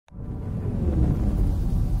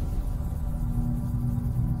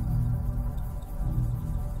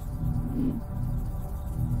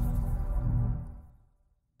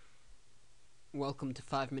welcome to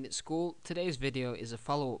 5 Minute School. Today's video is a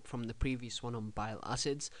follow-up from the previous one on bile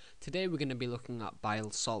acids. Today we're going to be looking at bile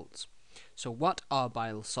salts. So what are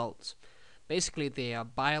bile salts? Basically they are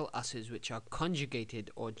bile acids which are conjugated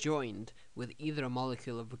or joined with either a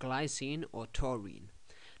molecule of glycine or taurine.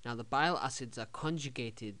 Now the bile acids are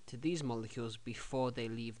conjugated to these molecules before they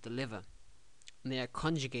leave the liver. They are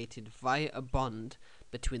conjugated via a bond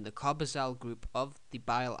between the carboxyl group of the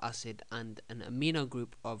bile acid and an amino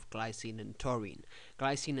group of glycine and taurine.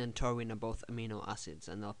 Glycine and taurine are both amino acids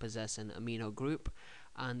and they'll possess an amino group,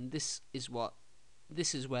 and this is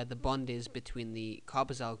where the bond is between the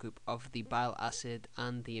carboxyl group of the bile acid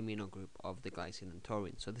and the amino group of the glycine and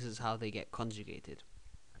taurine. So this is how they get conjugated.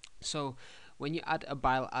 So when you add a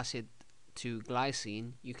bile acid to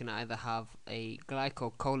glycine, you can either have a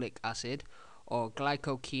glycocholic acid or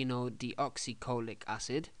glycokinodeoxycholic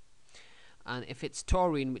acid, and if it's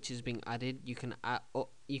taurine which is being added, you can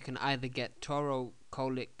either get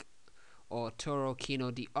taurocholic or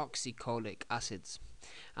taurokinodeoxycholic acids,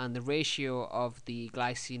 and the ratio of the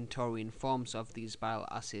glycine taurine forms of these bile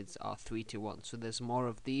acids are 3:1. So there's more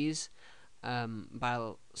of these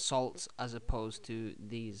bile salts as opposed to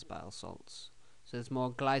these bile salts. So there's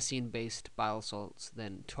more glycine based bile salts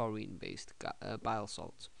than taurine based bile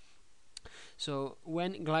salts. So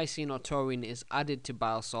when glycine or taurine is added to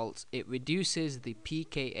bile salts, it reduces the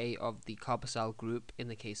pKa of the carboxyl group in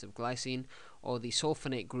the case of glycine, or the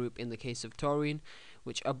sulfonate group in the case of taurine,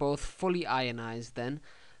 which are both fully ionized then,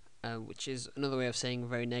 which is another way of saying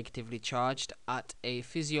very negatively charged, at a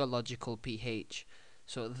physiological pH.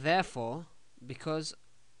 So therefore, because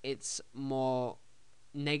it's more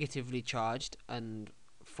negatively charged and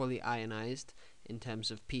fully ionized in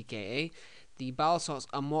terms of pKa, the bile salts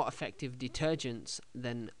are more effective detergents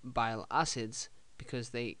than bile acids because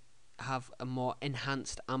they have a more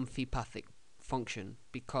enhanced amphipathic function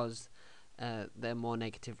because they're more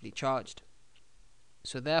negatively charged.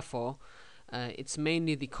 So therefore, it's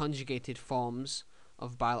mainly the conjugated forms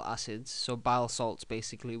of bile acids, so bile salts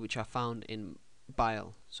basically, which are found in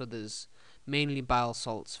bile. So there's mainly bile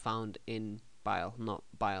salts found in bile, not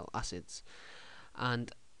bile acids.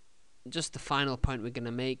 And just the final point we're going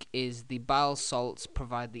to make is the bile salts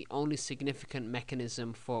provide the only significant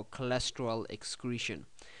mechanism for cholesterol excretion.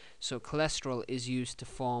 So cholesterol is used to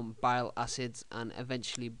form bile acids and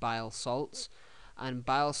eventually bile salts, and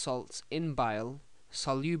bile salts in bile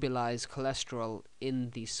solubilize cholesterol in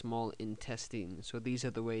the small intestine. So these are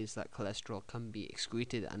the ways that cholesterol can be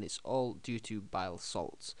excreted, and it's all due to bile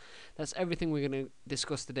salts. That's everything we're going to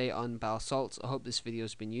discuss today on bile salts. I hope this video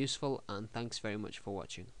has been useful, and thanks very much for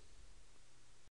watching.